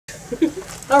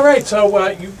All right, so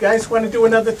you guys want to do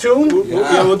another tune?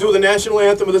 Yeah, we'll do the national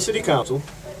anthem of the city council.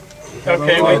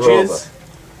 Okay, which is?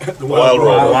 The Wild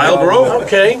Rover. Wild Rover.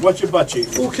 Okay. What's your butt,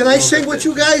 Chief? Ooh, can I sing with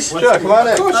you guys? Sure, come on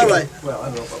in. All right. Well, I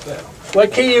don't know about that.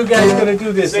 What key you guys gonna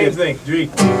do this Same in? thing, G.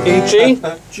 E, G?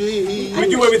 G. We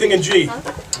do everything in G.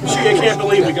 She can't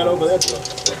believe we got over that stuff.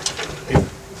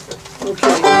 Okay.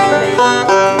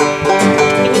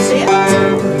 Can you see it?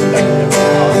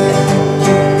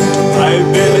 I've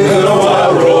been in a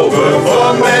Wild Rover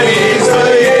for many a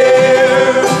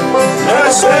year.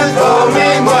 I spent all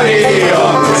my money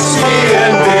on whiskey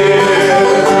and beer.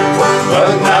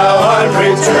 But now I'm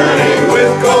returning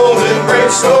with golden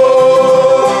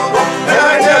brimstone, and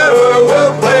I never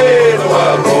will play the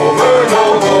Wild Rover no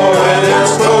more. And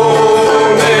it's no,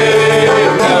 nay,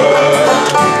 never.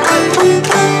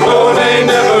 No, nay,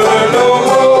 never, no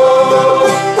more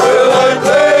will I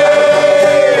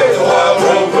play the Wild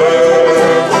Rover.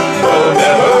 No,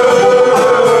 never,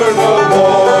 no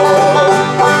more.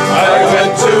 I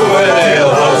went to an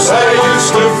alehouse I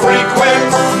used to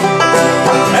frequent,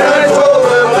 and I told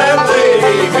the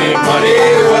landlady me money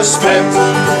was spent.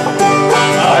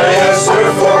 I asked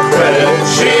her for credit,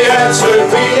 she answered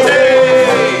me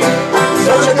nay.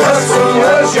 Such a custom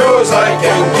as yours I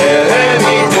can get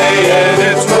any day, and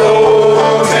it's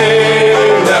no, nay,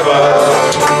 never.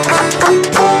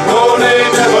 No, nay,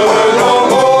 never, no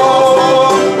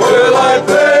more will I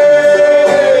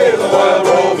play the Wild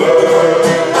Rover.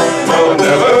 No,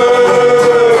 never,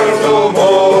 no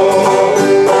more.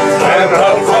 I'm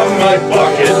out from my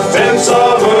pocket, 10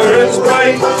 sovereigns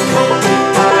bright,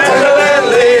 and the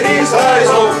landlady's eyes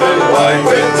open wide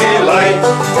with delight.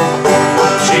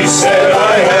 She said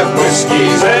I have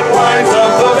whiskeys and wines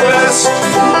of the best,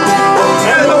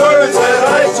 and the words that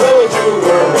I told you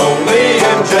were only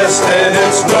in jest, and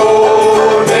it's no,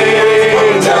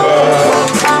 nay, never.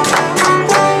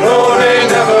 No, nay,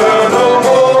 never, no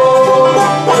more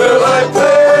will I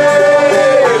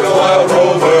play the Wild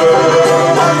Rover.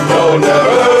 No,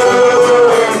 never,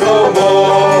 no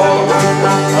more.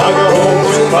 I'll go home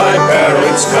to my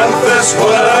parents, confess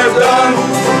what I've done,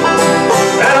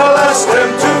 and I'll ask them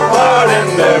to pardon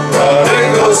their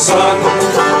prodigal son.